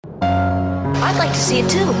I'd like to see it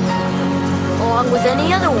too. Along with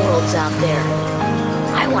any other worlds out there.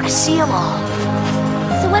 I want to see them all.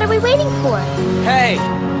 So what are we waiting for? Hey,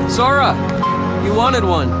 Sora! You wanted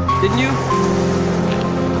one, didn't you?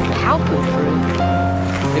 Paopu fruit.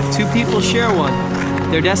 If two people share one,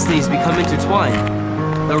 their destinies become intertwined.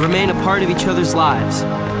 They'll remain a part of each other's lives,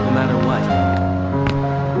 no matter what.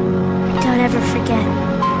 Don't ever forget.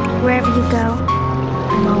 Wherever you go,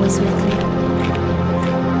 I'm always with you.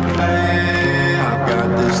 Hey, I've got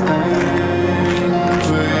this thing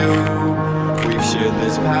for you. We've shared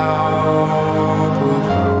this Paopu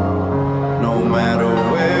fruit. No matter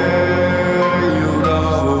where you go.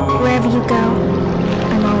 Wherever you go,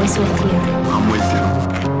 I'm always with you. I'm with you.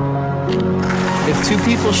 If two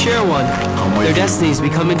people share one, their destinies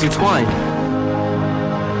become intertwined.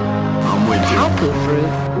 I'm with you. Paopu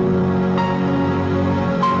fruit.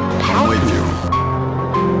 I'm with you.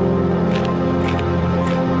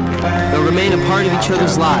 They'll remain a part of each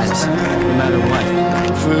other's lives, no matter what.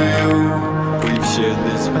 For you, we've shared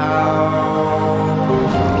this Paopu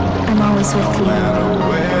fruit. I'm always with No you. matter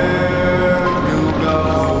where you go.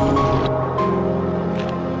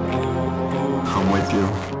 I'm with you.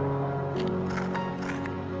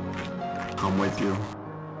 I'm with you.